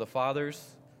iniquities of the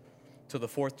fathers to the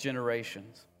fourth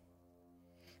generations.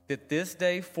 That this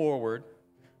day forward,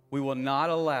 we will not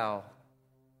allow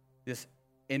this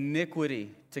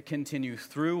iniquity to continue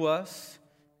through us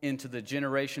into the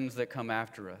generations that come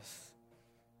after us.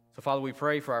 So, Father, we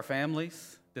pray for our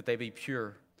families, that they be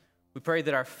pure. We pray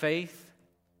that our faith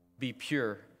be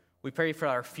pure. We pray for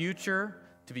our future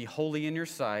to be holy in your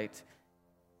sight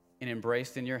and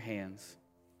embraced in your hands.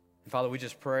 And Father, we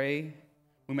just pray,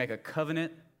 we make a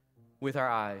covenant with our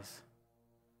eyes,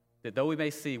 that though we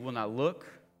may see, we'll not look,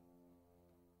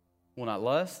 will not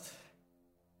lust,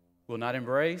 will not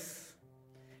embrace.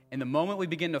 And the moment we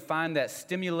begin to find that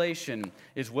stimulation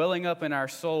is welling up in our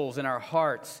souls, in our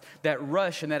hearts, that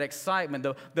rush and that excitement,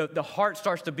 the heart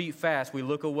starts to beat fast, we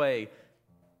look away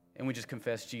and we just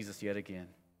confess Jesus yet again.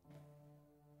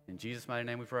 In Jesus' mighty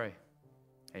name we pray.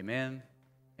 Amen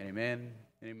and amen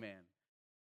and amen.